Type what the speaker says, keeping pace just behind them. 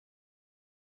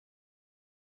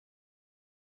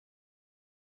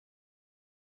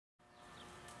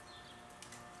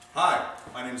Hi,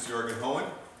 my name is Jürgen Hohen.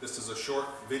 This is a short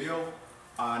video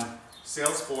on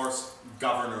Salesforce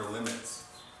governor limits.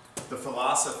 The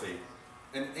philosophy.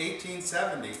 In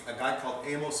 1870, a guy called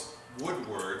Amos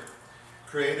Woodward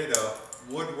created a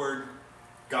Woodward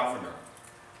Governor.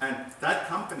 And that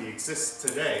company exists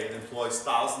today. It employs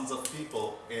thousands of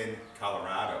people in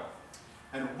Colorado.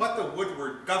 And what the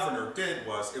Woodward Governor did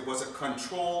was, it was a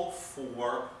control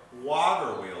for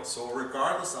water wheels. So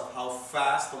regardless of how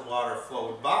fast the water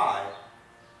flowed by,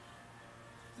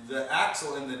 the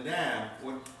axle in the dam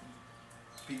would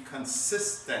be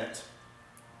consistent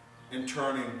in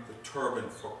turning the turbine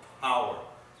for power,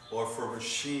 or for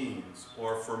machines,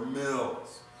 or for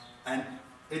mills. And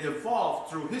it evolved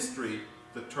through history,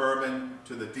 the turbine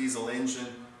to the diesel engine,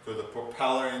 to the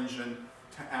propeller engine,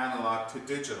 to analog to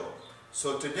digital.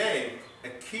 So today, a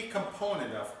key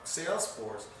component of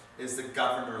Salesforce is the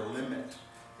governor limit.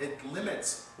 It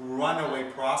limits runaway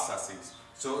processes.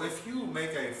 So if you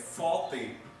make a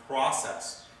faulty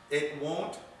process, it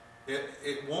won't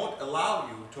allow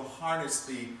you to harness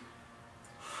the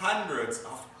hundreds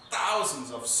of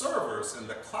thousands of servers in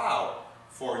the cloud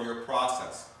for your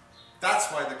process. That's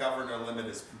why the governor limit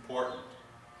is important,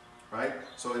 right?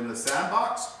 So in the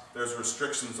sandbox, there's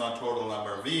restrictions on total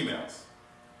number of emails.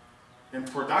 In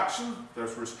production,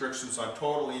 there's restrictions on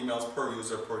total emails per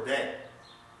user per day.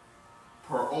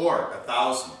 Per org,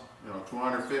 1,000,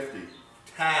 250.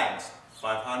 Tags,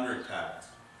 500 tags,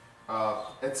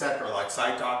 etc. Like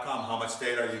site.com, how much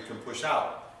data you can push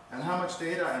out, and how much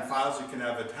data and files you can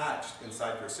have attached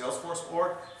inside your Salesforce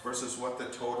org versus what the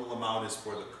total amount is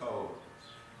for the code.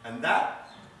 And that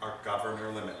are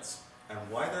governor limits, and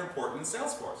why they're important in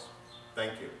Salesforce.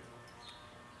 Thank you.